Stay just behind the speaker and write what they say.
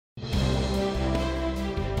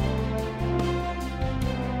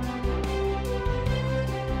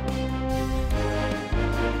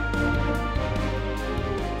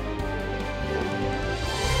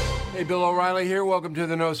Hey, Bill O'Reilly here. Welcome to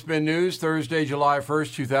the No Spin News, Thursday, July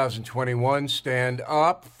 1st, 2021. Stand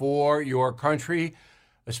up for your country,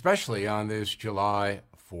 especially on this July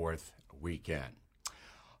 4th weekend.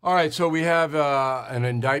 All right, so we have an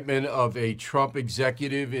indictment of a Trump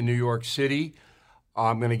executive in New York City.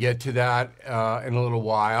 I'm going to get to that in a little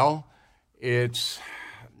while. It's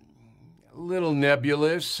a little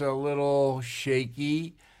nebulous, a little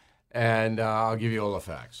shaky, and I'll give you all the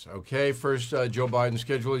facts. Okay, first, Joe Biden's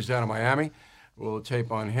schedule. He's down in Miami. We'll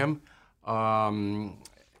tape on him.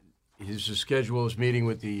 His schedule is meeting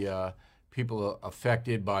with the people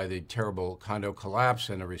affected by the terrible condo collapse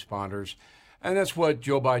and the responders. And that's what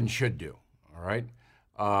Joe Biden should do, all right?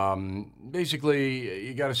 Basically,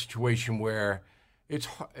 you got a situation where it's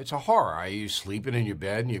a horror. Are you sleeping in your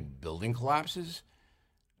bed and your building collapses?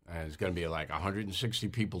 And it's going to be like 160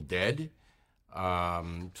 people dead.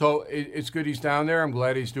 So it's good he's down there. I'm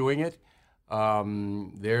glad he's doing it.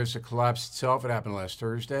 There's the collapse itself. It happened last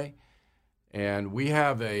Thursday. And we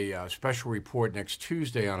have a special report next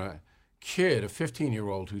Tuesday on a kid, a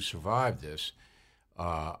 15-year-old who survived this.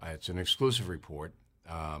 It's an exclusive report.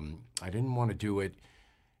 I didn't want to do it.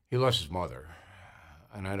 He lost his mother,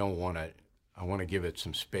 and I don't want to. I want to give it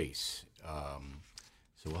some space. So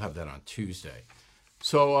we'll have that on Tuesday.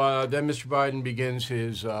 So then Mr. Biden begins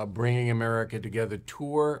his Bringing America Together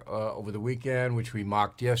tour over the weekend, which we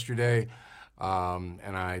mocked yesterday.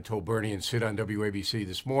 And I told Bernie and Sid on WABC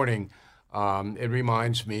this morning, it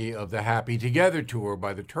reminds me of the Happy Together tour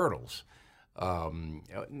by the Turtles.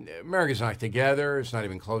 America's not together. It's not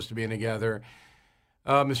even close to being together.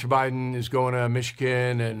 Mr. Biden is going to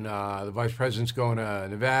Michigan, and the vice president's going to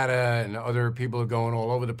Nevada, and other people are going all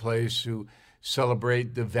over the place to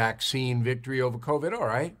celebrate the vaccine victory over COVID. All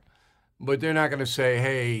right. But they're not going to say,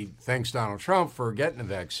 hey, thanks, Donald Trump, for getting the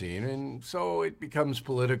vaccine. And so it becomes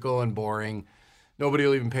political and boring. Nobody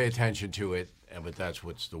will even pay attention to it. But that's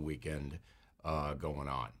what's the weekend going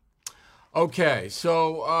on. Okay,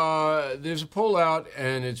 so there's a poll out,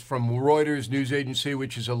 and it's from Reuters news agency,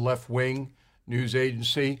 which is a left-wing news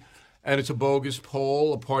agency, and it's a bogus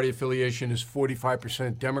poll. A party affiliation is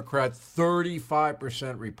 45% Democrat,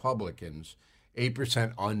 35% Republicans,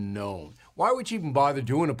 8% unknown. Why would you even bother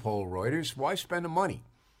doing a poll, Reuters? Why spend the money?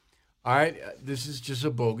 All right, this is just a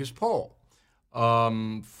bogus poll.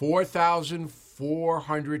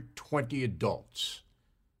 4,420 adults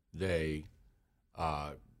they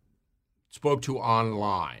spoke to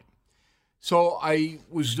online. So I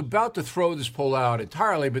was about to throw this poll out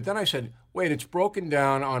entirely, but then I said, wait, it's broken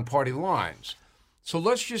down on party lines. So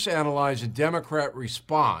let's just analyze the Democrat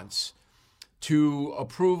response to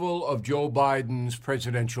approval of Joe Biden's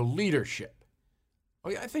presidential leadership.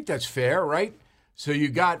 I think that's fair, right? So you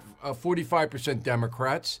got 45%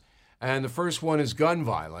 Democrats, and the first one is gun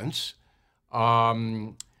violence.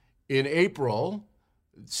 In April,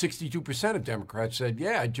 62% of Democrats said,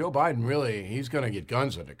 yeah, Joe Biden really, he's going to get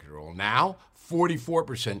guns under control. Now,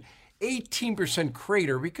 44%, 18%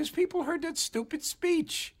 crater because people heard that stupid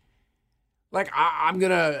speech. Like, we're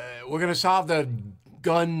going to solve the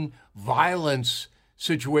gun violence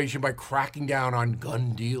situation by cracking down on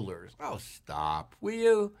gun dealers. Oh, stop, will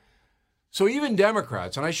you? So even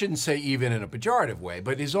Democrats, and I shouldn't say even in a pejorative way,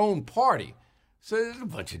 but his own party, says a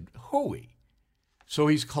bunch of hooey. So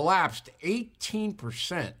he's collapsed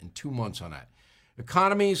 18% in 2 months on that.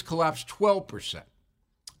 Economy's collapsed 12%.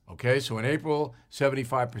 Okay, so in April,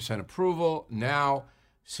 75% approval. Now,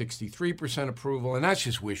 63% approval. And that's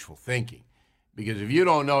just wishful thinking. Because if you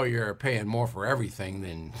don't know you're paying more for everything,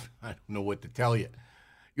 then I don't know what to tell you.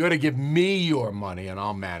 You ought to give me your money, and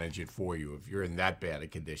I'll manage it for you if you're in that bad a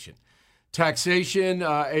condition. Taxation,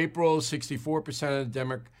 April, 64% of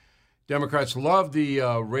the Democrats love the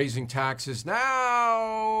raising taxes.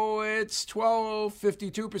 Now it's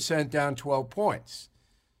 52%, down 12 points.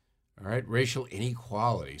 All right, racial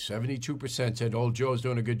inequality, 72% said old Joe's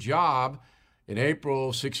doing a good job. In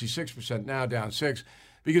April, 66%, now down 6.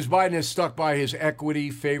 Because Biden has stuck by his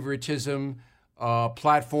equity favoritism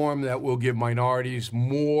platform that will give minorities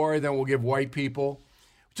more than will give white people,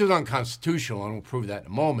 which is unconstitutional, and we'll prove that in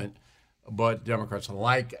a moment. But Democrats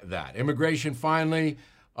like that. Immigration, finally,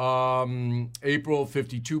 April,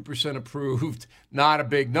 52% approved, not a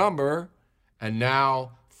big number, and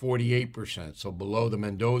now 48%. So below the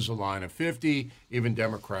Mendoza line of 50, even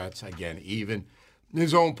Democrats, again, even.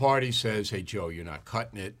 His own party says, hey, Joe, you're not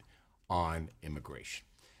cutting it on immigration.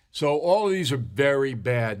 So all of these are very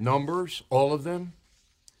bad numbers, all of them,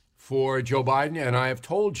 for Joe Biden. And I have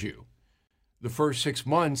told you the first 6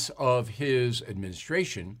 months of his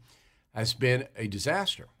administration has been a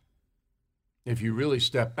disaster. If you really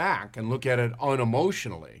step back and look at it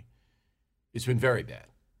unemotionally, it's been very bad.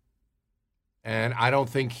 And I don't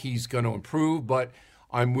think he's going to improve, but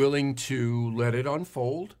I'm willing to let it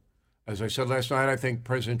unfold. As I said last night, I think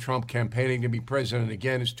President Trump campaigning to be president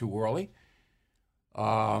again is too early.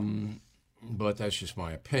 But that's just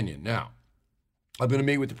my opinion. Now, I'm going to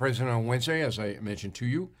meet with the president on Wednesday, as I mentioned to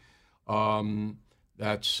you.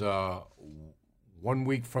 That's 1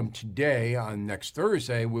 week from today. On next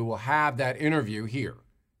Thursday, we will have that interview here,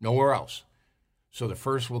 nowhere else. So the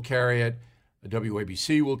first will carry it. The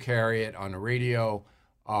WABC will carry it on the radio.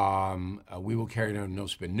 We will carry it on No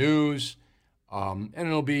Spin News. And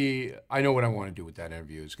it'll be, I know what I want to do with that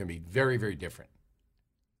interview. It's going to be very, very different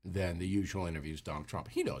than the usual interviews with Donald Trump.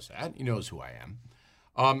 He knows that. He knows who I am.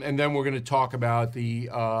 And then we're going to talk about the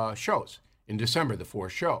shows in December, the 4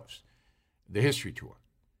 shows, the history tour.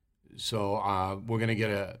 So we're going to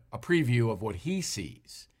get a preview of what he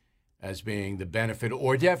sees as being the benefit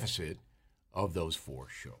or deficit of those 4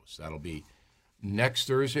 shows. That'll be next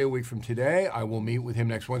Thursday, a week from today. I will meet with him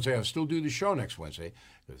next Wednesday. I'll still do the show next Wednesday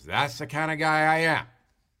because that's the kind of guy I am.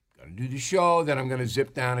 Going to do the show, then I'm going to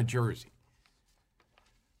zip down to Jersey.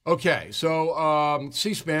 Okay, so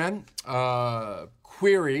C-SPAN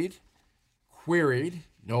queried, no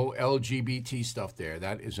LGBT stuff there.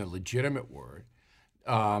 That is a legitimate word.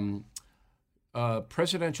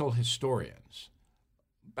 Presidential historians,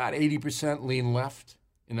 about 80% lean left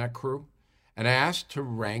in that crew, and asked to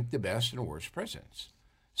rank the best and worst presidents.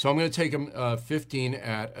 So I'm going to take them 15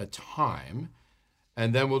 at a time,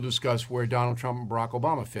 and then we'll discuss where Donald Trump and Barack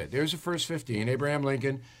Obama fit. There's the first 15. Abraham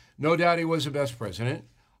Lincoln, no doubt he was the best president.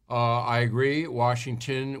 I agree.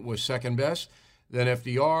 Washington was second best. Then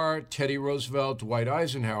FDR, Teddy Roosevelt, Dwight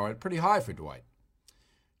Eisenhower, pretty high for Dwight.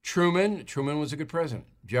 Truman was a good president.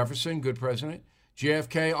 Jefferson, good president.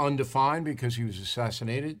 JFK, undefined because he was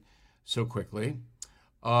assassinated so quickly.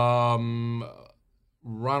 Ronald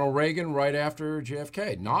Reagan, right after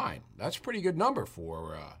JFK, 9. That's a pretty good number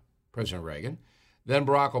for President Reagan. Then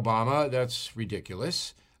Barack Obama, that's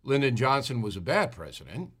ridiculous. Lyndon Johnson was a bad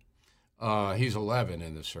president. He's 11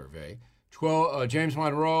 in the survey. 12, James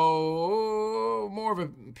Monroe, more of a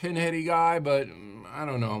pinheady guy, but I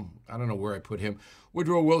don't know. I don't know where I put him.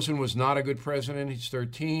 Woodrow Wilson was not a good president. He's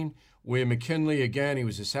 13. William McKinley, again, he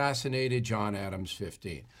was assassinated. John Adams,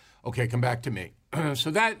 15. Okay, come back to me.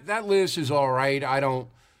 So that list is all right. I'm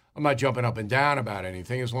not jumping up and down about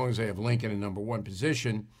anything as long as they have Lincoln in number 1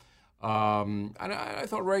 position. I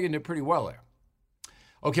thought Reagan did pretty well there.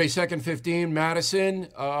 Okay, second 15, Madison.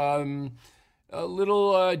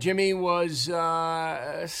 Little Jimmy was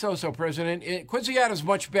so-so president. Quincy Adams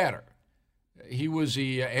much better. He was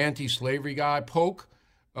the anti-slavery guy. Polk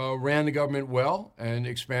ran the government well and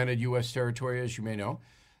expanded U.S. territory, as you may know.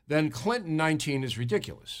 Then Clinton, 19, is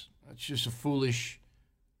ridiculous. That's just a foolish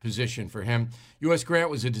position for him. U.S. Grant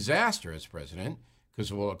was a disaster as president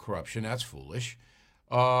because of all the corruption. That's foolish.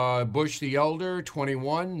 Bush the elder,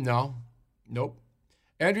 21, nope.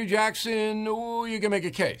 Andrew Jackson, you can make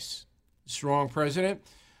a case. Strong president.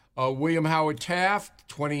 William Howard Taft,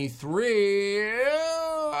 23.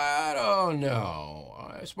 I don't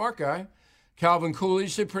know. Smart guy. Calvin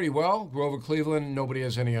Coolidge did pretty well. Grover Cleveland, nobody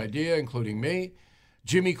has any idea, including me.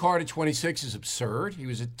 Jimmy Carter, 26, is absurd. He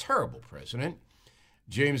was a terrible president.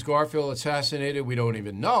 James Garfield assassinated. We don't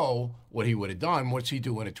even know what he would have done. What's he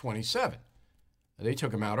doing at 27? They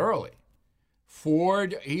took him out early.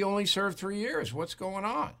 Ford, he only served 3 years. What's going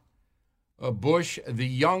on? Bush, the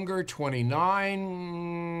younger,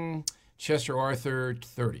 29. Chester Arthur,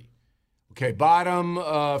 30. Okay,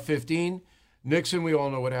 bottom 15. Nixon, we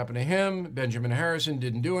all know what happened to him. Benjamin Harrison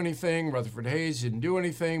didn't do anything. Rutherford Hayes didn't do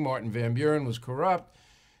anything. Martin Van Buren was corrupt.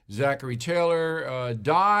 Zachary Taylor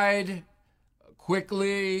died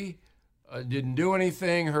quickly, didn't do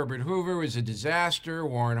anything. Herbert Hoover was a disaster.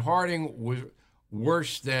 Warren Harding was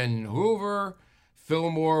worse than Hoover.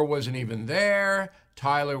 Fillmore wasn't even there.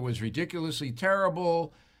 Tyler was ridiculously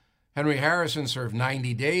terrible. Henry Harrison served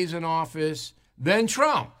 90 days in office. Then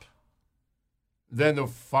Trump. Then the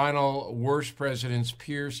final worst presidents,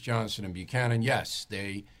 Pierce, Johnson, and Buchanan. Yes,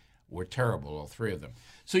 they were terrible, all 3 of them.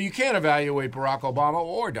 So you can't evaluate Barack Obama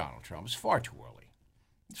or Donald Trump. It's far too early.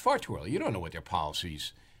 It's far too early. You don't know what their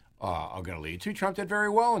policies are going to lead to. Trump did very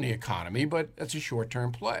well in the economy, but that's a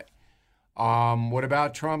short-term play. What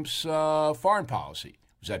about Trump's foreign policy?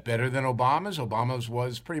 Was that better than Obama's? Obama's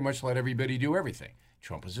was pretty much let everybody do everything.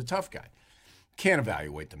 Trump was a tough guy. Can't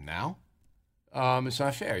evaluate them now. It's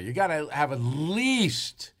not fair. You got to have at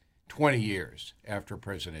least 20 years after a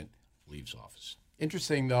president leaves office.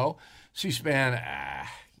 Interesting, though. C-SPAN,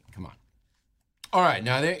 come on. All right,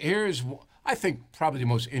 now here's, I think, probably the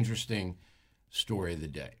most interesting story of the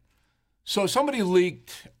day. So somebody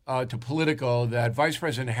leaked to Politico that Vice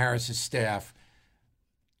President Harris's staff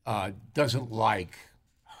doesn't like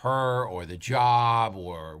her or the job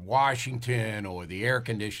or Washington or the air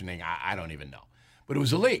conditioning. I don't even know. But it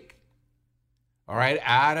was a leak, all right,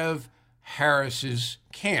 out of Harris's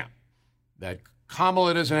camp, that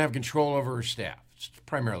Kamala doesn't have control over her staff. It's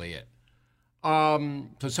primarily it.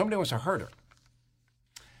 So somebody wants to hurt her.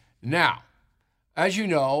 Now, as you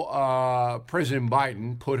know, President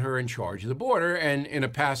Biden put her in charge of the border, and in a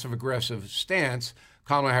passive-aggressive stance,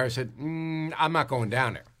 Kamala Harris said, I'm not going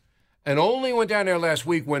down there. And only went down there last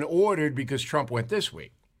week when ordered because Trump went this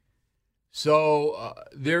week. So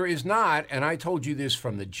there is not, and I told you this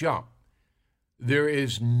from the jump, there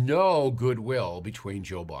is no goodwill between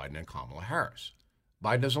Joe Biden and Kamala Harris.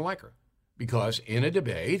 Biden doesn't like her because in a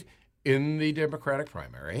debate in the Democratic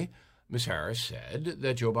primary, Ms. Harris said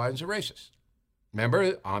that Joe Biden's a racist.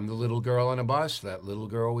 Remember, I'm the little girl on a bus. That little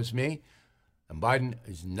girl was me. And Biden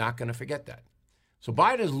is not going to forget that. So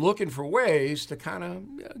Biden is looking for ways to kind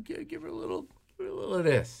of give her a little of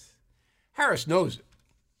this. Harris knows it.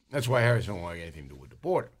 That's why Harris don't want anything to do with the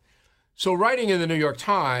border. So writing in the New York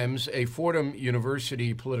Times, a Fordham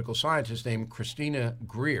University political scientist named Christina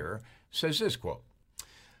Greer says this, quote,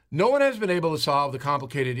 no one has been able to solve the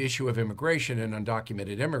complicated issue of immigration and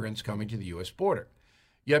undocumented immigrants coming to the U.S. border.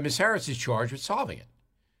 Yet Ms. Harris is charged with solving it.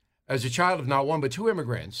 As a child of not one but two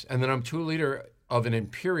immigrants, and the number two leader of an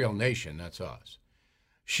imperial nation, that's us,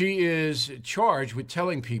 she is charged with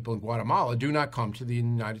telling people in Guatemala, do not come to the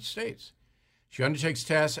United States. She undertakes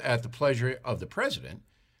tasks at the pleasure of the president,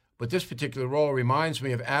 but this particular role reminds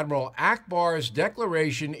me of Admiral Akbar's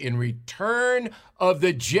declaration in Return of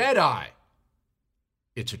the Jedi.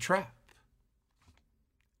 It's a trap.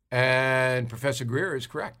 And Professor Greer is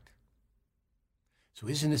correct. So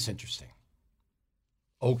isn't this interesting?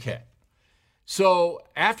 Okay. So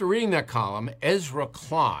after reading that column, Ezra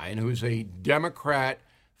Klein, who's a Democrat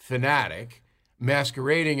fanatic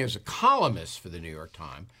masquerading as a columnist for the New York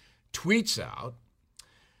Times, tweets out,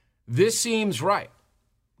 this seems right.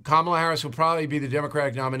 Kamala Harris will probably be the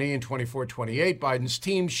Democratic nominee in 24-28. Biden's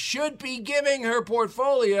team should be giving her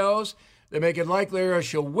portfolios that make it likelier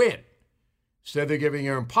she'll win. Instead, they're giving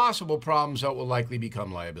her impossible problems that will likely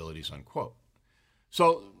become liabilities, unquote.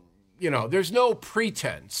 So, there's no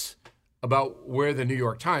pretense about where the New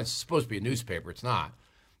York Times is supposed to be a newspaper. It's not.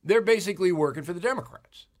 They're basically working for the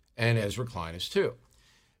Democrats, and Ezra Klein is too.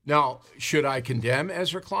 Now, should I condemn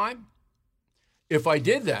Ezra Klein? If I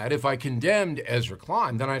did that, if I condemned Ezra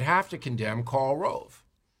Klein, then I'd have to condemn Karl Rove,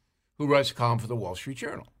 who writes a column for the Wall Street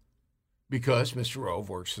Journal, because Mr. Rove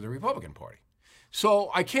works for the Republican Party. So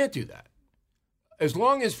I can't do that. As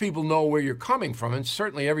long as people know where you're coming from, and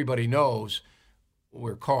certainly everybody knows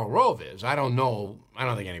where Karl Rove is. I don't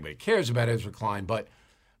think anybody cares about Ezra Klein, but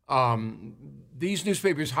these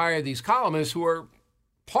newspapers hire these columnists who are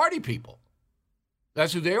party people.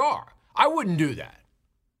 That's who they are. I wouldn't do that.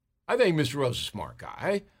 I think Mr. Rove's a smart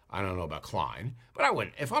guy. I don't know about Klein, but I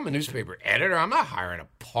wouldn't. If I'm a newspaper editor, I'm not hiring a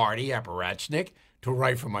party apparatchik to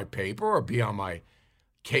write for my paper or be on my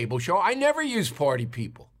cable show. I never use party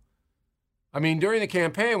people. I mean, during the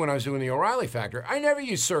campaign when I was doing the O'Reilly Factor, I never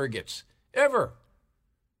used surrogates, ever.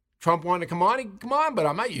 Trump wanted to come on, but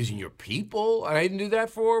I'm not using your people. And I didn't do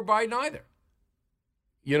that for Biden either.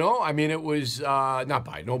 It was not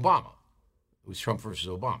Biden, Obama. It was Trump versus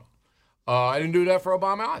Obama. I didn't do that for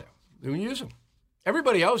Obama either. Didn't use them.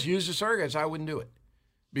 Everybody else used the surrogates. I wouldn't do it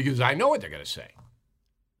because I know what they're going to say.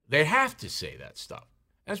 They have to say that stuff.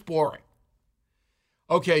 That's boring.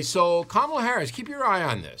 Okay, so Kamala Harris, keep your eye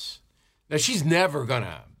on this. Now, she's never going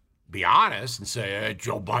to be honest and say, hey,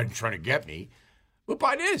 Joe Biden's trying to get me. But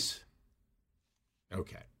Biden is.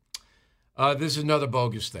 Okay. This is another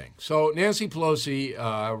bogus thing. So Nancy Pelosi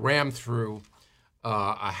rammed through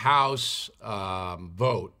a House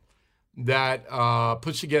vote that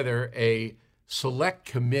puts together a select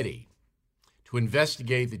committee to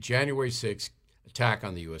investigate the January 6th attack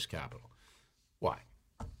on the U.S. Capitol. Why?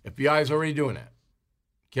 FBI is already doing that.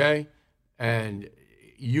 Okay? And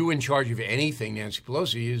you in charge of anything, Nancy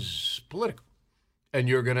Pelosi, is political. And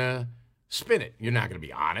you're going to spin it. You're not going to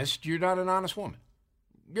be honest. You're not an honest woman.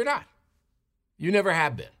 You're not. You never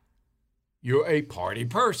have been. You're a party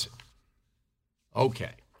person.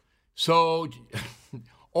 Okay. So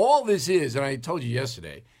all this is, and I told you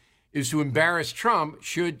yesterday, is to embarrass Trump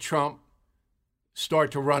should Trump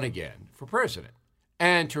start to run again for president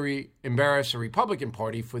and to embarrass the Republican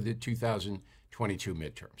Party for the 2022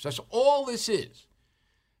 midterms. That's all this is.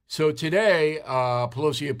 So today,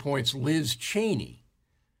 Pelosi appoints Liz Cheney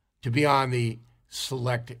to be on the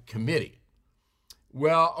select committee.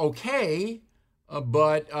 Well, okay,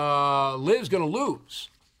 But Liv's going to lose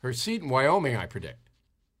her seat in Wyoming, I predict,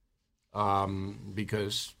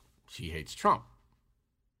 because she hates Trump.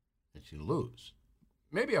 And she'll lose.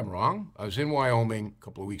 Maybe I'm wrong. I was in Wyoming a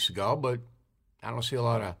couple of weeks ago, but I don't see a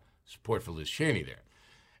lot of support for Liz Cheney there.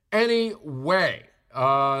 Anyway,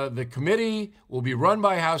 the committee will be run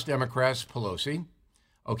by House Democrats, Pelosi.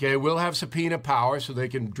 Okay, we'll have subpoena power so they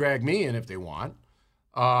can drag me in if they want,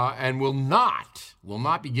 and will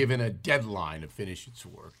not be given a deadline to finish its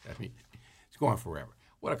work. I mean, it's going forever.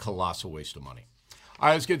 What a colossal waste of money. All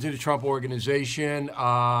right, let's get to the Trump Organization.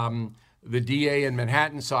 The DA in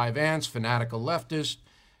Manhattan, Cy Vance, fanatical leftist,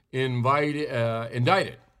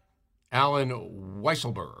 indicted Alan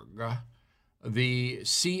Weisselberg, the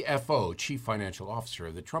CFO, Chief Financial Officer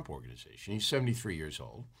of the Trump Organization. He's 73 years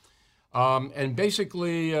old. And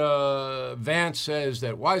basically, Vance says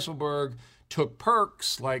that Weisselberg took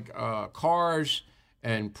perks like cars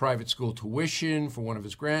and private school tuition for one of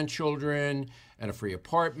his grandchildren and a free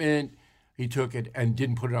apartment. He took it and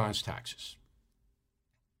didn't put it on his taxes.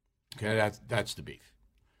 Okay, that's the beef.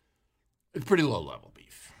 It's pretty low-level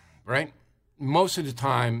beef, right? Most of the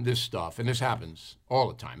time, this stuff, and this happens all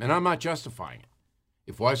the time, and I'm not justifying it.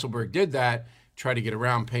 If Weisselberg did that, try to get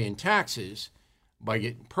around paying taxes by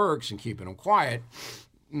getting perks and keeping them quiet,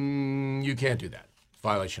 you can't do that. It's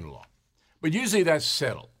violation of law. But usually that's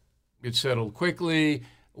settled. It's settled quickly.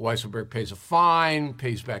 Weisselberg pays a fine,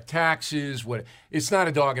 pays back taxes. It's not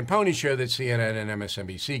a dog and pony show that CNN and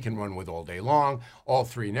MSNBC can run with all day long. All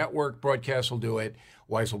three network broadcasts will do it.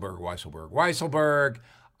 Weisselberg.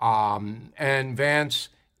 And Vance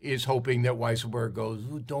is hoping that Weisselberg goes,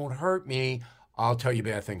 don't hurt me. I'll tell you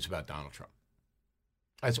bad things about Donald Trump.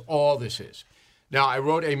 That's all this is. Now, I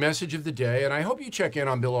wrote a message of the day, and I hope you check in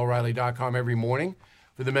on BillO'Reilly.com every morning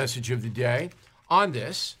for the message of the day on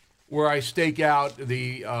this, where I stake out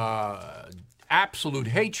the absolute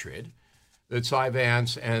hatred that Cy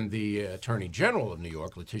Vance and the Attorney General of New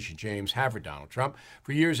York, Letitia James, have for Donald Trump.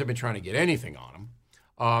 For years, I've been trying to get anything on him.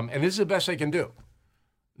 And this is the best I can do,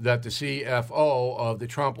 that the CFO of the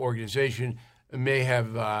Trump Organization may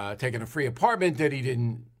have taken a free apartment that he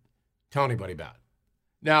didn't tell anybody about.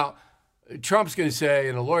 Now, Trump's going to say,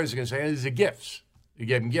 and the lawyers are going to say, these are gifts. You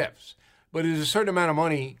gave him gifts. But there's a certain amount of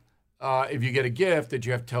money if you get a gift that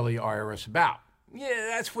you have to tell the IRS about. Yeah,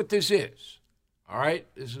 that's what this is. All right?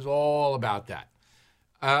 This is all about that.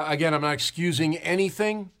 Again, I'm not excusing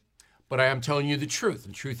anything, but I am telling you the truth.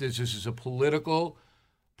 The truth is this is a political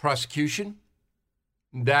prosecution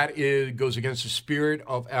that goes against the spirit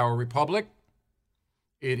of our republic.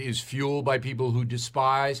 It is fueled by people who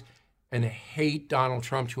despise and hate Donald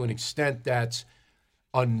Trump to an extent that's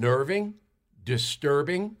unnerving,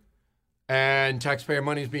 disturbing, and taxpayer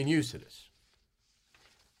money is being used to this.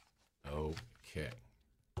 Okay.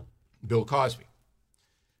 Bill Cosby.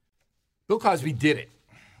 Bill Cosby did it.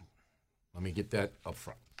 Let me get that up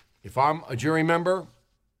front. If I'm a jury member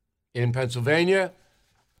in Pennsylvania,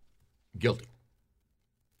 guilty.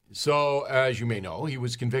 So, as you may know, he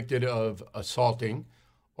was convicted of assaulting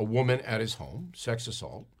a woman at his home, sex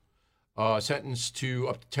assault, sentenced to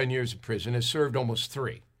up to 10 years in prison, has served almost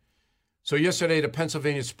 3. So yesterday, the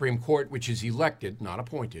Pennsylvania Supreme Court, which is elected, not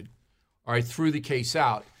appointed, threw the case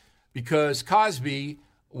out because Cosby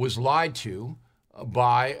was lied to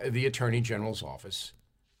by the Attorney General's office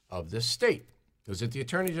of the state. Was it the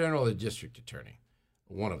Attorney General or the District Attorney?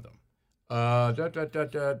 One of them.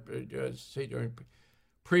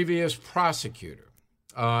 Previous prosecutor.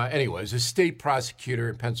 Anyways, a state prosecutor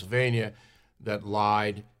in Pennsylvania that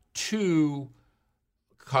lied to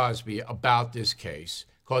Cosby about this case,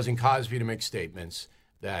 causing Cosby to make statements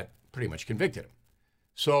that pretty much convicted him.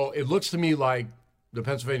 So it looks to me like the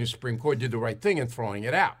Pennsylvania Supreme Court did the right thing in throwing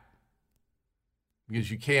it out.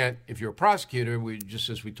 Because you can't, if you're a prosecutor, just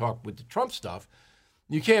as we talked with the Trump stuff,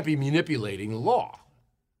 you can't be manipulating the law.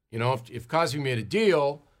 You know, if Cosby made a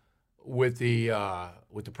deal with the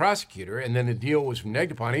prosecutor and then the deal was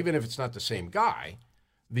reneged upon, even if it's not the same guy,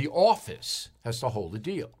 the office has to hold the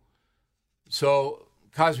deal. So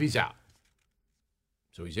Cosby's out.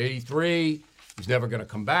 So he's 83. He's never going to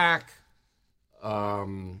come back.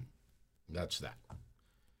 That's that.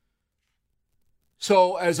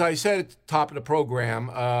 So as I said at the top of the program,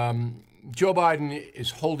 Joe Biden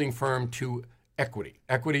is holding firm to equity.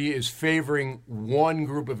 Equity is favoring one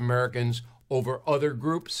group of Americans over other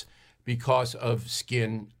groups because of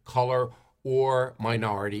skin color or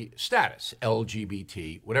minority status,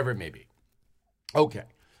 LGBT, whatever it may be. Okay,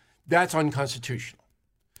 that's unconstitutional.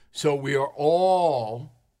 So we are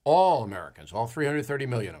all Americans, all 330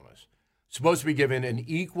 million of us, supposed to be given an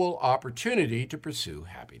equal opportunity to pursue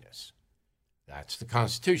happiness. That's the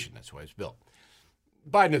Constitution. That's why it's built.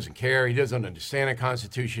 Biden doesn't care. He doesn't understand the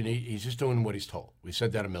Constitution. He's just doing what he's told. We've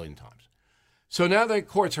said that a million times. So now the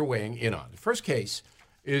courts are weighing in on it. The first case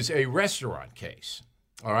is a restaurant case,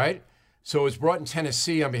 all right? So it's brought in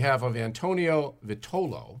Tennessee on behalf of Antonio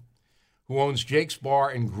Vitolo, who owns Jake's Bar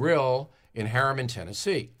and Grill in Harriman,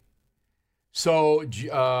 Tennessee. So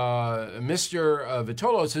Mr.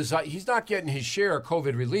 Vitolo says he's not getting his share of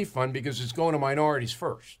COVID relief fund because it's going to minorities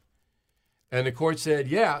first. And the court said,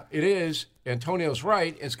 yeah, it is. Antonio's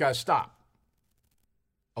right. It's got to stop.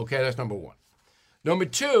 Okay, that's number one. Number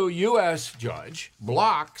two, U.S. judge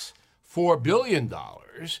blocks $4 billion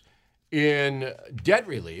in debt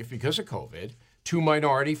relief because of COVID to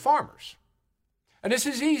minority farmers. And this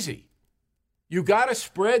is easy. You got to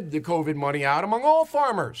spread the COVID money out among all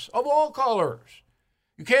farmers of all colors.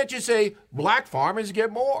 You can't just say black farmers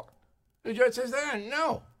get more. The judge says that.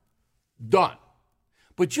 No. Done.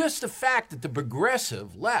 But just the fact that the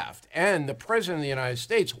progressive left and the president of the United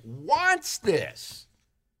States wants this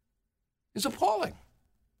is appalling.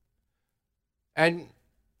 And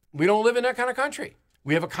we don't live in that kind of country.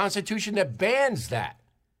 We have a constitution that bans that.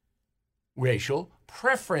 Racial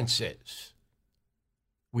preferences.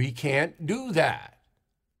 We can't do that.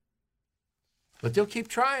 But they'll keep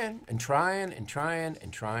trying and trying and trying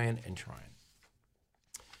and trying and trying.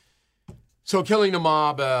 So Killing the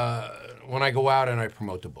Mob, when I go out and I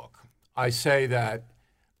promote the book, I say that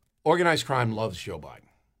organized crime loves Joe Biden.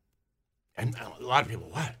 And a lot of people,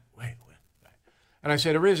 what? Wait. And I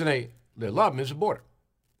say the reason they love him is the border.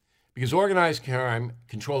 Because organized crime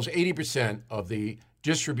controls 80% of the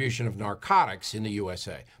distribution of narcotics in the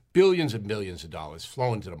USA. Billions and billions of dollars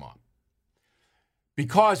flowing to the mob.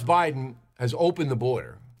 Because Biden has opened the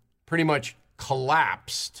border, pretty much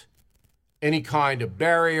collapsed any kind of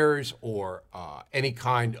barriers or any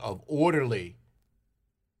kind of orderly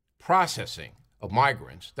processing of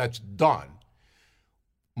migrants, that's done.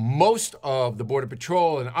 Most of the Border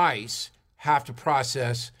Patrol and ICE have to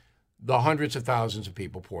process the hundreds of thousands of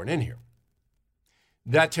people pouring in here.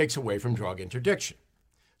 That takes away from drug interdiction.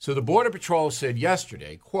 So the Border Patrol said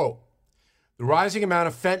yesterday, quote, the rising amount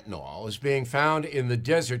of fentanyl is being found in the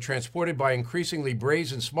desert, transported by increasingly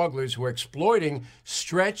brazen smugglers who are exploiting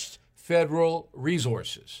stretched federal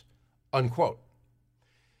resources, unquote.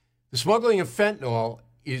 The smuggling of fentanyl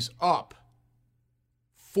is up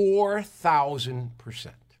 4,000%.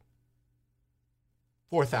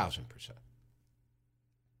 4,000%.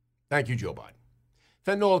 Thank you, Joe Biden.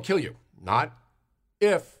 Fentanyl will kill you. Not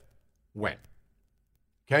if, when.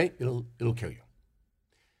 Okay? It'll kill you.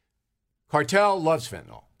 Cartel loves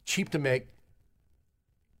fentanyl. Cheap to make.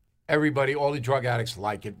 Everybody, all the drug addicts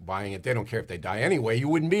like it, buying it. They don't care if they die anyway. You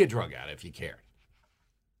wouldn't be a drug addict if you cared.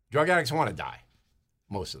 Drug addicts want to die.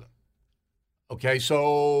 Most of them. Okay,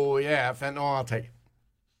 so yeah, fentanyl, I'll take it.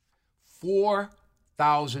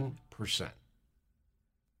 4,000%.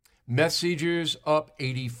 Meth seizures up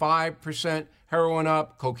 85%. Heroin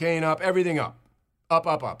up, cocaine up, everything up.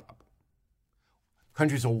 Up.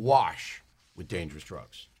 Country's awash with dangerous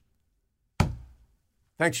drugs.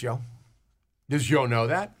 Thanks, Joe. Does Joe know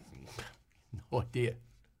that? No idea.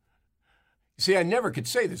 See, I never could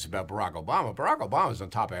say this about Barack Obama. Barack Obama was on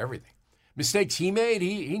top of everything. Mistakes he made,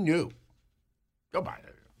 he knew. Go by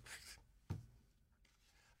it.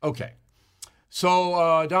 Okay.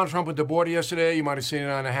 So Donald Trump went to the border yesterday. You might have seen it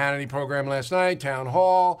on the Hannity program last night, Town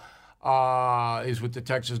Hall. He's with the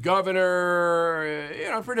Texas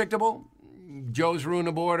governor. Predictable. Joe's ruined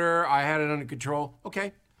the border. I had it under control.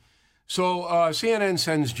 Okay. So CNN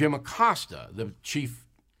sends Jim Acosta, the chief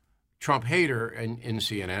Trump hater in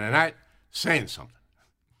CNN, and that's saying something.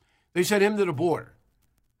 They sent him to the border.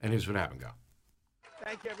 And here's what happened, go.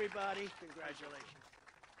 Thank you, everybody. Congratulations.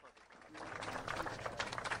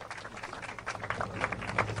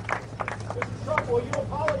 Mr. Trump, will you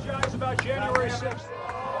apologize about January 6th?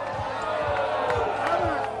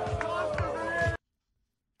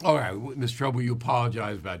 All right, Mr. Trump, will you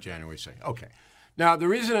apologize about January 6th? Okay. Now, the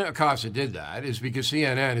reason Acosta did that is because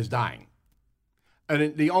CNN is dying.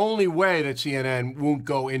 And the only way that CNN won't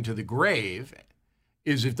go into the grave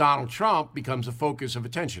is if Donald Trump becomes the focus of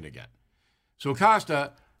attention again. So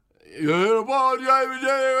Acosta, apologize for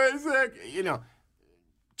January 6th,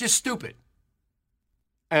 just stupid.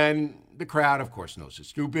 And the crowd, of course, knows it's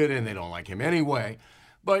stupid and they don't like him anyway.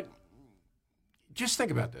 But just think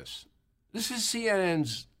about this. This is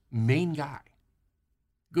CNN's main guy.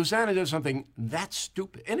 Goes down and does something that's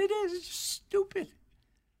stupid. And it is. It's just stupid.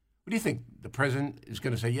 What do you think? The president is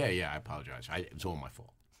going to say, yeah, I apologize. It's all my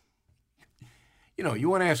fault. You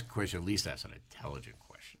want to ask a question, at least that's an intelligent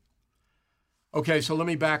question. Okay, so let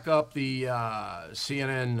me back up the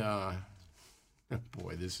CNN.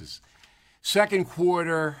 Boy, this is Second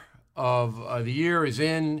quarter of the year is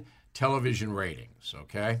in television ratings,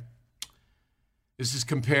 okay? This is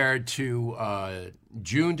compared to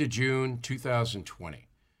June 2020.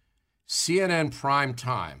 CNN prime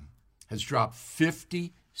time has dropped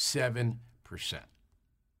 57%.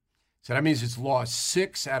 So that means it's lost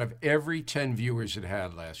 6 out of every 10 viewers it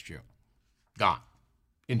had last June. Gone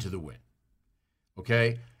into the wind.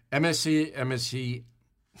 Okay? MSNBC.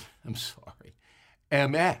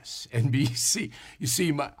 You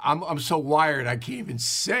see, I'm so wired I can't even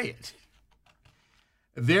say it.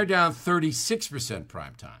 They're down 36%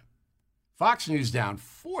 prime time. Fox News down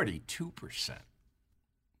 42%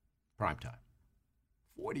 prime time.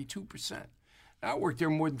 42%. I worked there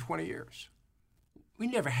more than 20 years. We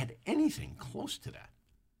never had anything close to that.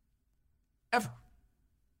 Ever.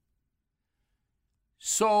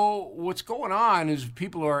 So what's going on is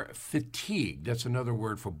people are fatigued. That's another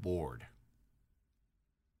word for bored.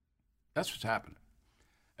 That's what's happening.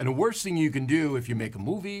 And the worst thing you can do if you make a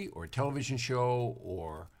movie or a television show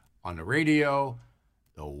or on the radio,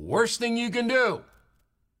 the worst thing you can do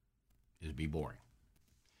is be boring.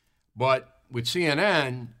 But with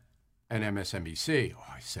CNN and MSNBC,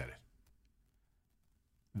 I said it,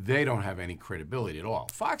 they don't have any credibility at all.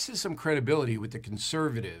 Fox has some credibility with the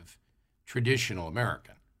conservative, traditional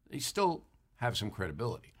American. They still have some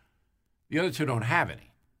credibility. The other two don't have any.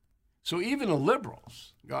 So even the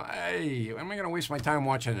liberals go, hey, am I going to waste my time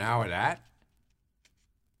watching an hour of that?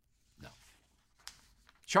 No.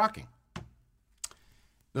 Shocking.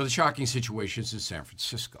 Now, the shocking situation is in San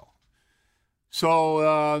Francisco.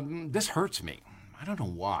 So this hurts me. I don't know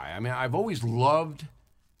why. I mean, I've always loved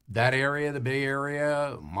that area, the Bay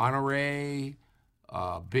Area, Monterey,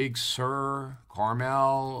 Big Sur,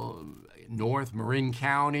 Carmel, North Marin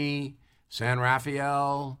County, San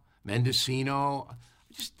Rafael, Mendocino.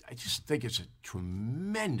 I just think it's a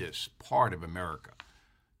tremendous part of America.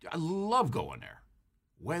 I love going there.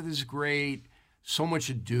 Weather's great, so much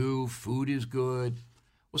to do, food is good.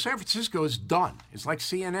 Well, San Francisco is done. It's like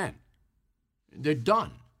CNN. They're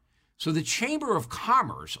done. So the Chamber of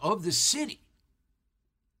Commerce of the city,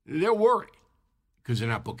 they're worried because they're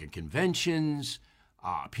not booking conventions,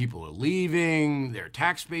 people are leaving, their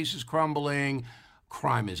tax base is crumbling,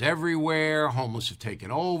 crime is everywhere, homeless have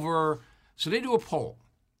taken over. So they do a poll.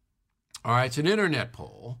 All right, it's an internet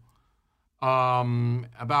poll.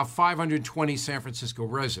 About 520 San Francisco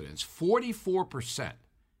residents, 44%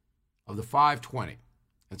 of the 520,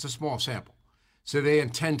 it's a small sample, so they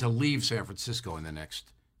intend to leave San Francisco in the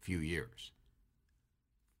next few years.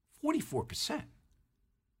 44%.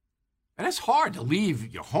 And that's hard to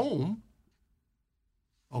leave your home,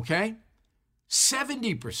 okay?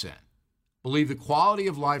 70% believe the quality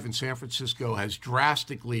of life in San Francisco has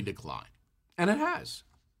drastically declined. And it has.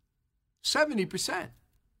 70%.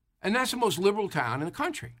 And that's the most liberal town in the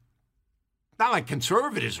country. Not like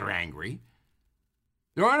conservatives are angry.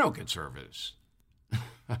 There are no conservatives,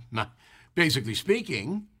 basically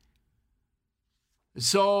speaking.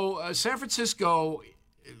 So San Francisco,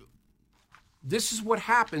 this is what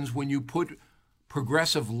happens when you put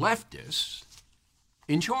progressive leftists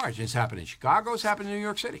in charge. It's happened in Chicago. It's happened in New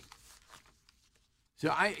York City. So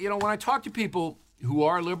when I talk to people who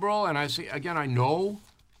are liberal, and I say, again, I know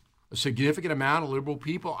a significant amount of liberal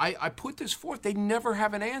people, I put this forth. They never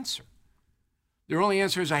have an answer. Their only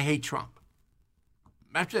answer is, I hate Trump.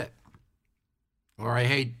 That's it. Or I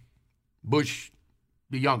hate Bush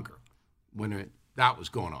the younger when that was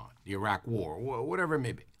going on, the Iraq War, whatever it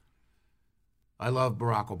may be. I love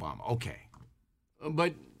Barack Obama. Okay.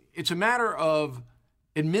 But it's a matter of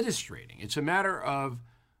administrating. It's a matter of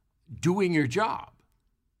doing your job.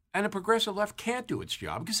 And the progressive left can't do its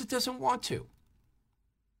job because it doesn't want to.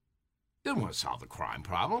 It doesn't want to solve the crime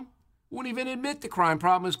problem. It wouldn't even admit the crime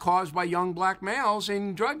problem is caused by young black males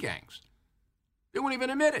in drug gangs. They wouldn't even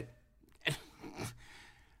admit it.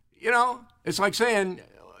 It's like saying,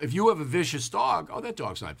 if you have a vicious dog, oh, that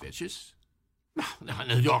dog's not vicious. No,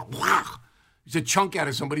 the dog, wow, it's a chunk out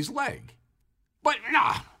of somebody's leg. But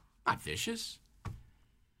no, not vicious.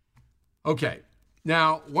 Okay,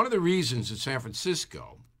 now, one of the reasons that San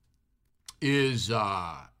Francisco is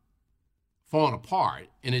falling apart,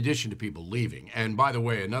 in addition to people leaving, and by the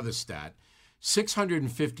way, another stat,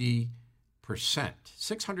 650%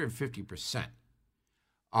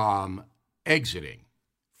 exiting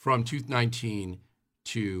from 2019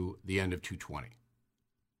 to the end of 2020.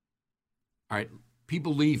 All right,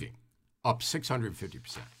 people leaving, up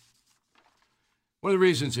 650%. One of the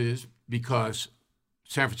reasons is because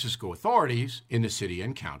San Francisco authorities in the city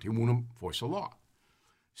and county won't enforce the law.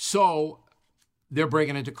 So they're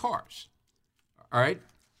breaking into cars. All right?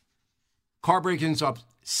 Car break-ins up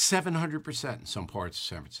 700% in some parts of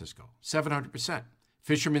San Francisco. 700%.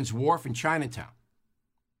 Fisherman's Wharf in Chinatown.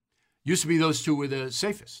 Used to be those two were the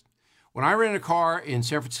safest. When I rented a car in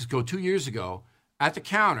San Francisco 2 years ago, at the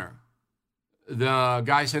counter, the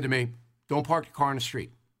guy said to me, don't park the car in the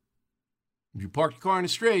street. If you park the car in the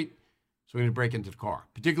street, so we're going to break into the car,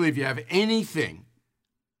 particularly if you have anything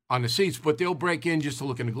on the seats, but they'll break in just to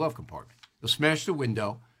look in the glove compartment. They'll smash the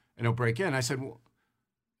window, and they'll break in. I said, well,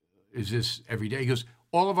 is this every day? He goes,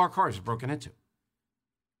 all of our cars are broken into.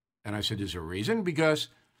 And I said, is there a reason? Because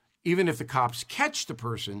even if the cops catch the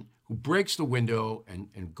person who breaks the window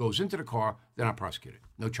and goes into the car, they're not prosecuted.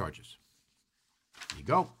 No charges. There you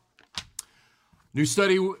go. New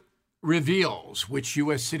study reveals which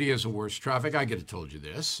U.S. city has the worst traffic. I could have told you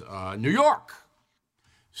this. New York.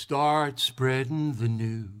 Start spreading the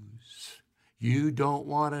news. You don't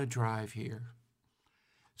want to drive here.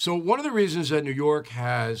 So one of the reasons that New York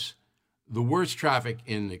has the worst traffic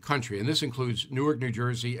in the country, and this includes Newark, New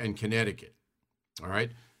Jersey, and Connecticut, all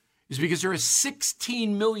right, is because there are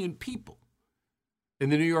 16 million people in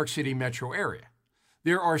the New York City metro area.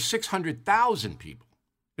 There are 600,000 people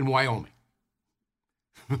in Wyoming,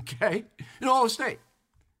 okay, in all the state.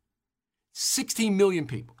 16 million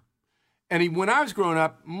people. And when I was growing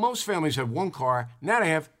up, most families had one car. Now they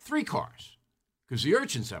have 3 cars because the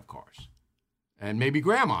urchins have cars. And maybe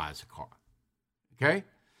grandma has a car, okay?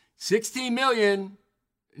 16 million,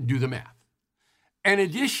 do the math. In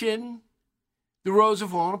addition, the roads are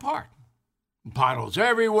falling apart. Potholes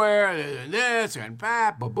everywhere, and this, and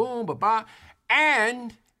that, ba-boom, ba-ba.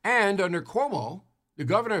 And under Cuomo, the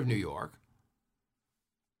governor of New York,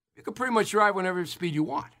 you can pretty much drive whatever speed you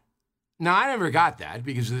want. Now, I never got that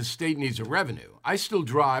because the state needs a revenue. I still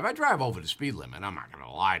drive. I drive over the speed limit. I'm not going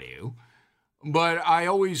to lie to you. But I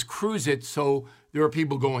always cruise it so there are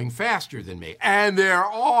people going faster than me. And there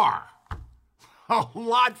are. A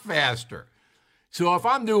lot faster. So if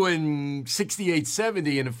I'm doing 68,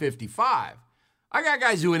 70 in a 55, I got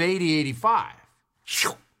guys doing 80, 85.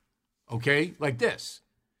 Okay? Like this.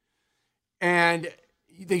 And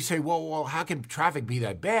they say, well, how can traffic be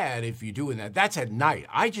that bad if you're doing that? That's at night.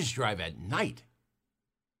 I just drive at night.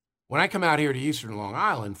 When I come out here to Eastern Long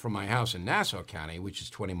Island from my house in Nassau County, which is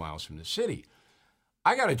 20 miles from the city,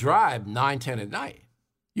 I got to drive 9, 10 at night.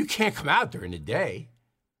 You can't come out during the day.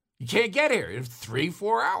 You can't get here in 3,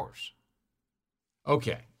 4 hours.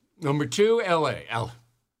 Okay. Number 2, L.A.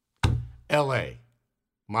 L.A.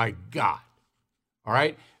 My God. All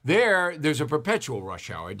right? There's a perpetual rush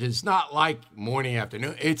hour. It's not like morning,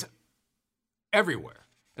 afternoon. It's everywhere.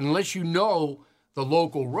 And unless you know the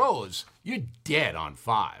local roads, you're dead on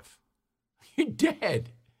 5. You're dead.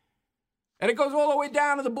 And it goes all the way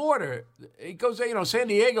down to the border. It goes, San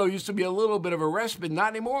Diego used to be a little bit of a respite, not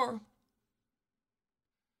anymore.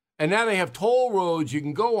 And now they have toll roads you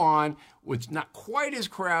can go on, which is not quite as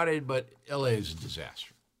crowded, but LA is a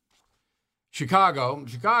disaster. Chicago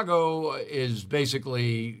is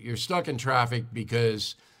basically, you're stuck in traffic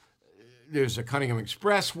because there's a Cunningham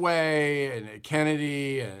Expressway and a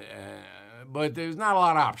Kennedy, but there's not a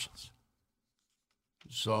lot of options.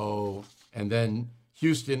 So, and then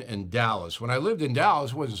Houston and Dallas. When I lived in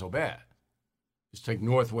Dallas, it wasn't so bad. Just take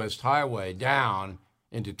Northwest Highway down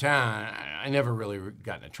into town. I never really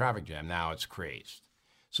got in a traffic jam. Now it's crazed.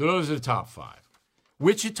 So those are the top 5.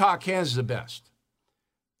 Wichita, Kansas is the best.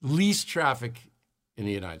 Least traffic in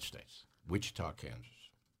the United States. Wichita, Kansas.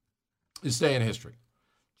 This day in history.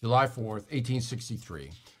 July 4th, 1863.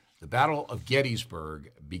 The Battle of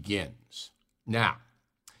Gettysburg begins. Now,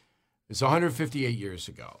 it's 158 years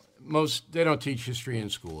ago. They don't teach history in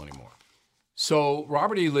school anymore. So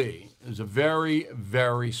Robert E. Lee is a very,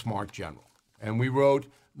 very smart general. And we wrote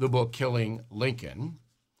the book, Killing Lincoln.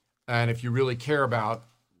 And if you really care about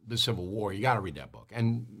the Civil War, you got to read that book.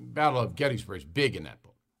 And Battle of Gettysburg is big in that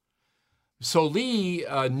book. So Lee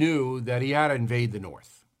knew that he had to invade the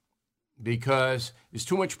North because there's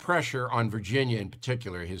too much pressure on Virginia in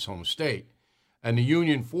particular, his home state. And the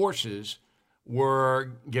Union forces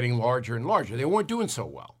were getting larger and larger. They weren't doing so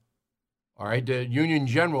well. All right, the Union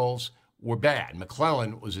generals were bad.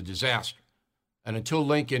 McClellan was a disaster. And until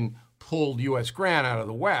Lincoln pulled U.S. Grant out of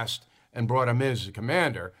the West and brought him in as a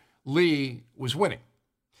commander, Lee was winning.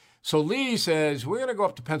 So Lee says, we're going to go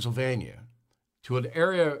up to Pennsylvania to an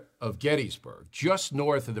area of Gettysburg, just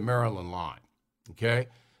north of the Maryland line, okay?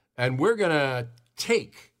 And we're going to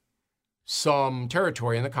take some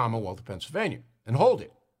territory in the Commonwealth of Pennsylvania and hold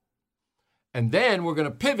it. And then we're going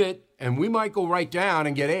to pivot, and we might go right down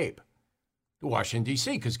and get Abe to Washington,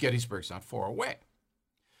 D.C., because Gettysburg's not far away.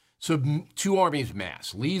 So 2 armies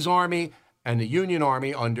mass, Lee's army and the Union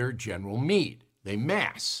army under General Meade. They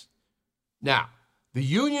mass. Now, the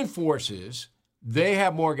Union forces, they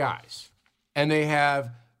have more guys, and they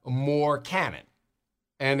have more cannon,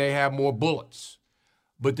 and they have more bullets.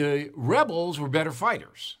 But the rebels were better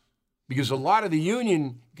fighters because a lot of the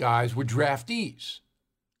Union guys were draftees,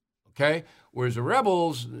 okay? Whereas the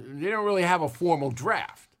rebels, they don't really have a formal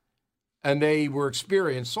draft, and they were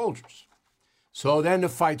experienced soldiers. So then the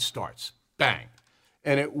fight starts, bang.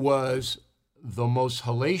 And it was the most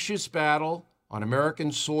hellacious battle on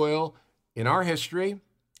American soil in our history,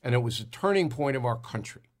 and it was a turning point of our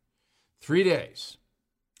country. 3 days,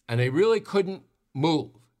 and they really couldn't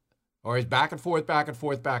move. Or it's back and forth, back and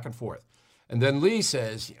forth, back and forth. And then Lee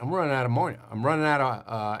says, I'm running out of money. I'm running out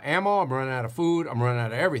of ammo. I'm running out of food. I'm running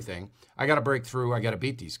out of everything. I got to break through. I got to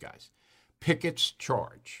beat these guys. Pickett's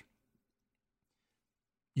charge.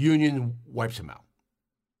 Union wipes him out,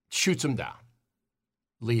 shoots him down.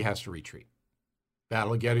 Lee has to retreat.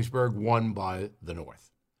 Battle of Gettysburg won by the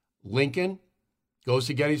North. Lincoln goes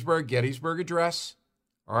to Gettysburg Address,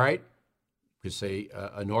 all right, because they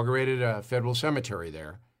inaugurated a federal cemetery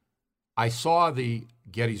there. I saw the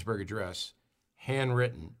Gettysburg Address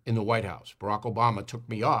handwritten in the White House. Barack Obama took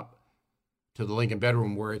me up to the Lincoln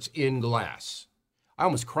bedroom where it's in glass. I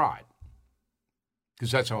almost cried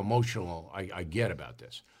because that's how emotional I get about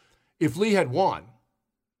this. If Lee had won,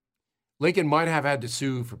 Lincoln might have had to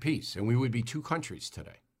sue for peace, and we would be two countries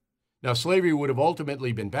today. Now, slavery would have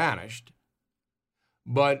ultimately been banished,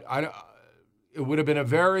 but it would have been a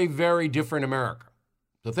very, very different America.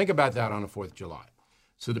 So think about that on the 4th of July.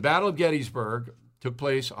 So the Battle of Gettysburg took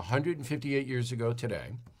place 158 years ago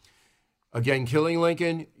today. Again, killing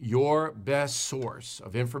Lincoln, your best source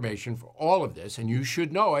of information for all of this, and you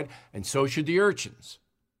should know it, and so should the urchins.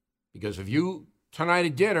 Because if you, tonight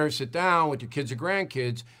at dinner, sit down with your kids or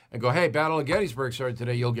grandkids and go, hey, Battle of Gettysburg started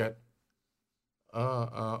today, you'll get,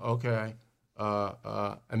 okay.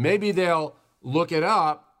 And maybe they'll look it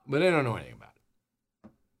up, but they don't know anything about it.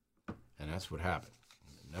 And that's what happened.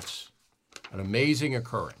 And that's an amazing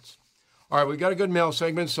occurrence. All right, we got a good mail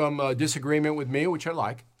segment, some disagreement with me, which I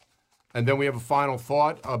like. And then we have a final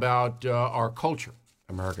thought about our culture,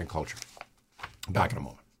 American culture. Back in a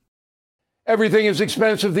moment. Everything is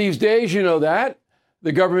expensive these days, you know that.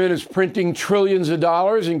 The government is printing trillions of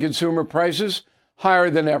dollars and consumer prices higher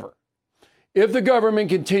than ever. If the government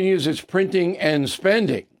continues its printing and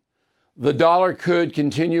spending, the dollar could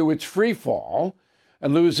continue its free fall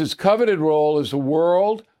and lose its coveted role as the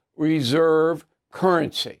world reserve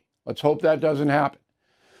currency. Let's hope that doesn't happen.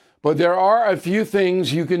 But there are a few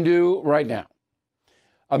things you can do right now.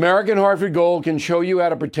 American Hartford Gold can show you how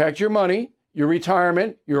to protect your money, your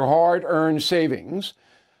retirement, your hard-earned savings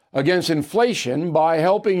against inflation by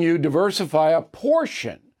helping you diversify a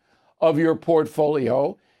portion of your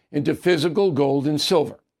portfolio into physical gold and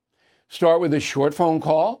silver. Start with a short phone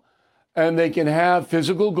call, and they can have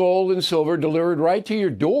physical gold and silver delivered right to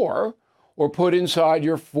your door or put inside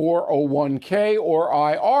your 401k or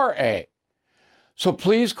IRA. So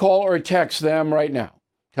please call or text them right now.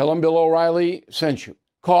 Tell them Bill O'Reilly sent you.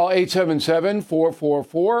 Call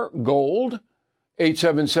 877-444-GOLD,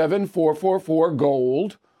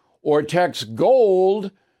 877-444-GOLD, or text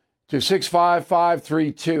GOLD to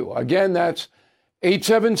 65532. Again, that's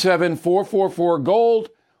 877-444-GOLD,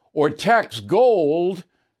 or text GOLD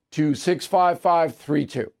to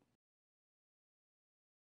 65532.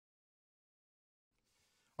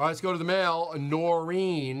 All right, let's go to the mail.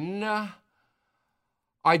 Noreen.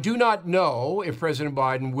 I do not know if President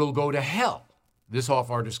Biden will go to hell. This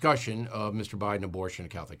off our discussion of Mr. Biden, abortion,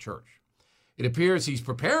 and Catholic Church. It appears he's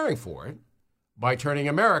preparing for it by turning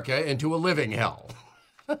America into a living hell.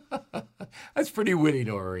 That's pretty witty,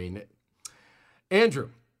 Noreen. Andrew.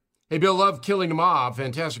 Hey, Bill, love Killing the Mob.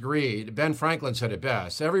 Fantastic read. Ben Franklin said it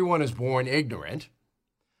best. Everyone is born ignorant,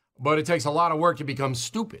 but it takes a lot of work to become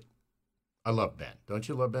stupid. I love Ben. Don't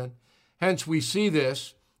you love Ben? Hence, we see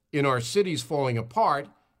this in our cities falling apart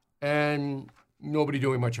and nobody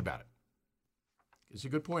doing much about it. It's a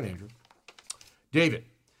good point, Andrew. David,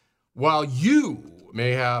 while you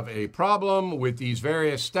may have a problem with these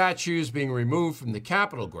various statues being removed from the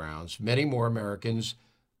Capitol grounds, many more Americans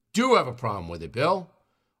do have a problem with it, Bill.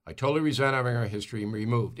 I totally resent having our history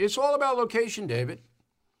removed. It's all about location, David.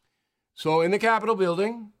 So in the Capitol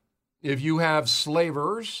building, if you have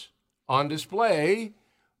slavers on display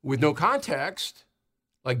with no context,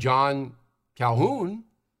 like John Calhoun,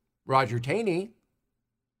 Roger Taney,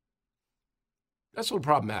 that's a little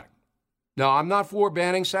problematic. Now, I'm not for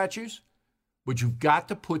banning statues, but you've got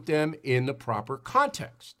to put them in the proper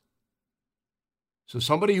context. So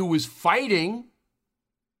somebody who was fighting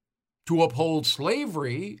to uphold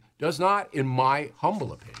slavery does not, in my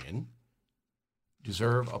humble opinion,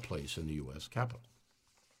 deserve a place in the U.S. Capitol.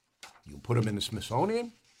 You can put them in the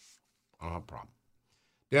Smithsonian, I don't have a problem.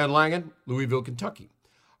 Dan Langan, Louisville, Kentucky.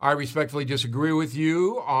 I respectfully disagree with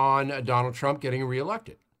you on Donald Trump getting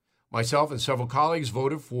reelected. Myself and several colleagues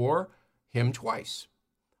voted for him twice.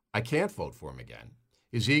 I can't vote for him again.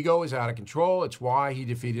 His ego is out of control. It's why he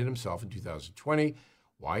defeated himself in 2020.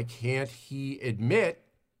 Why can't he admit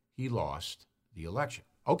he lost the election?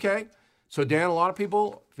 Okay, so Dan, a lot of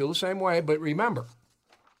people feel the same way, but remember,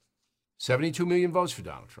 72 million votes for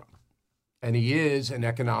Donald Trump. And he is an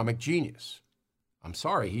economic genius. I'm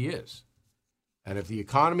sorry, he is. And if the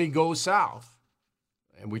economy goes south,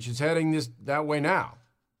 and which is heading that way now,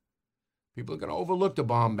 people are going to overlook the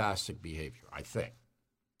bombastic behavior, I think.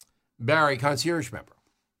 Barry, concierge member.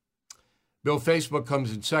 Bill, Facebook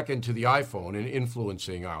comes in second to the iPhone in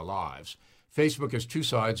influencing our lives. Facebook has two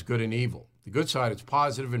sides, good and evil. The good side is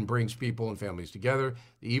positive and brings people and families together.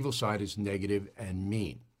 The evil side is negative and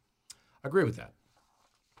mean. I agree with that.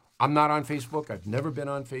 I'm not on Facebook. I've never been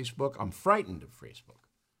on Facebook. I'm frightened of Facebook.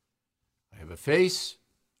 I have a face.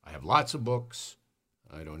 I have lots of books.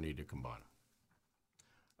 I don't need to combine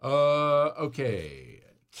them. Okay.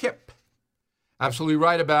 Kip. Absolutely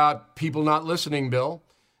right about people not listening, Bill.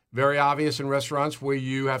 Very obvious in restaurants where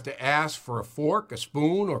you have to ask for a fork, a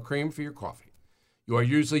spoon, or cream for your coffee. You are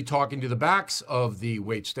usually talking to the backs of the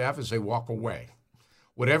waitstaff as they walk away.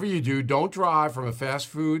 Whatever you do, don't drive from a fast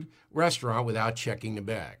food restaurant without checking the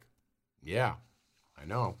bag. Yeah, I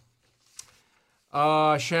know.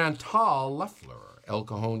 Chantal Leffler, El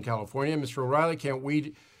Cajon, California. Mr. O'Reilly, can't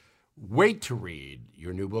wait to read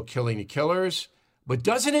your new book, Killing the Killers. But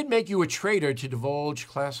doesn't it make you a traitor to divulge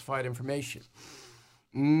classified information?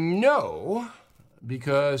 No,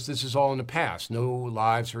 because this is all in the past. No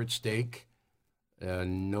lives are at stake,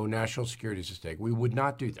 and no national security is at stake. We would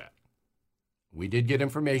not do that. We did get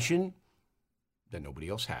information that nobody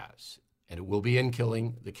else has, and it will be in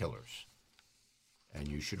Killing the Killers. And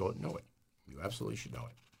you should know it. You absolutely should know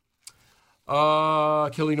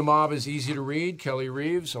it. Killing the Mob is easy to read. Kelly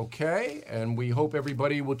Reeves, okay. And we hope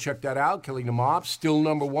everybody will check that out. Killing the Mob, still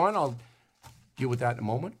 #1. I'll deal with that in a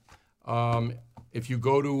moment. If you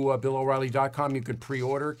go to BillO'Reilly.com, you can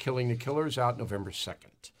pre-order Killing the Killers out November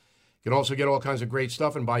 2nd. You can also get all kinds of great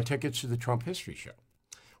stuff and buy tickets to the Trump History Show.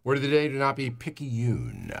 Word of the day, do not be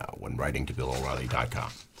picayune when writing to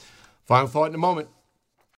BillO'Reilly.com. Final thought in a moment.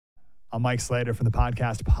 I'm Mike Slater from the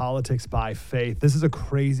podcast Politics by Faith. This is a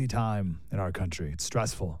crazy time in our country. It's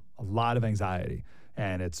stressful, a lot of anxiety,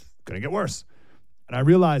 and it's going to get worse. And I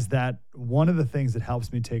realized that one of the things that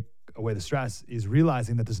helps me take away the stress is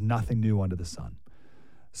realizing that there's nothing new under the sun.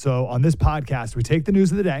 So on this podcast, we take the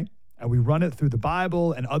news of the day and we run it through the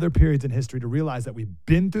Bible and other periods in history to realize that we've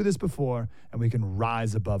been through this before and we can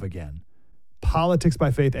rise above again. Politics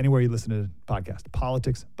by Faith, anywhere you listen to the podcast.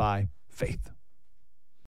 Politics by Faith.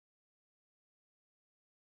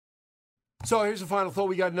 So here's the final thought.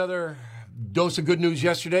 We got another dose of good news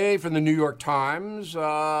yesterday from the New York Times.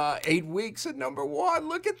 8 weeks at #1.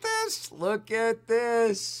 Look at this. Look at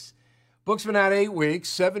this. Book's been out 8 weeks,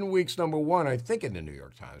 7 weeks #1, I think, in the New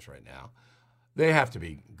York Times right now. They have to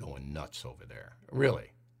be going nuts over there,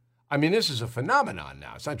 really. I mean, this is a phenomenon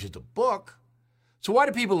now. It's not just a book. So why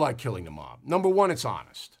do people like Killing the Mob? #1, it's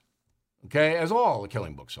honest, okay, as all the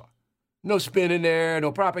killing books are. No spin in there,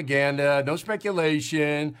 no propaganda, no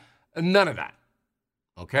speculation, none of that,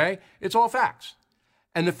 okay? It's all facts.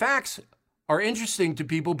 And the facts are interesting to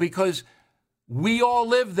people because we all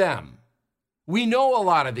live them. We know a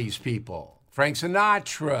lot of these people. Frank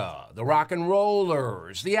Sinatra, the rock and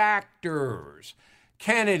rollers, the actors,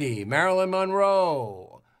 Kennedy, Marilyn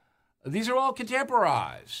Monroe. These are all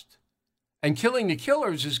contemporized. And Killing the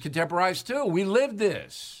Killers is contemporized too. We live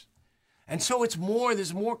this. And so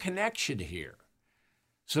there's more connection here.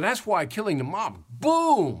 So that's why Killing the Mob,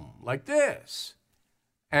 boom, like this.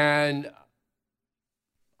 And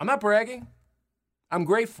I'm not bragging. I'm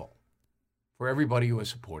grateful for everybody who has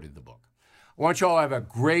supported the book. I want you all to have a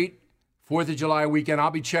great 4th of July weekend. I'll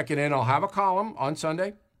be checking in. I'll have a column on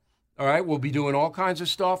Sunday. All right, we'll be doing all kinds of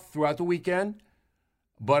stuff throughout the weekend.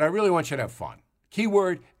 But I really want you to have fun.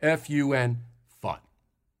 Keyword, F-U-N, fun.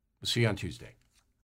 We'll see you on Tuesday.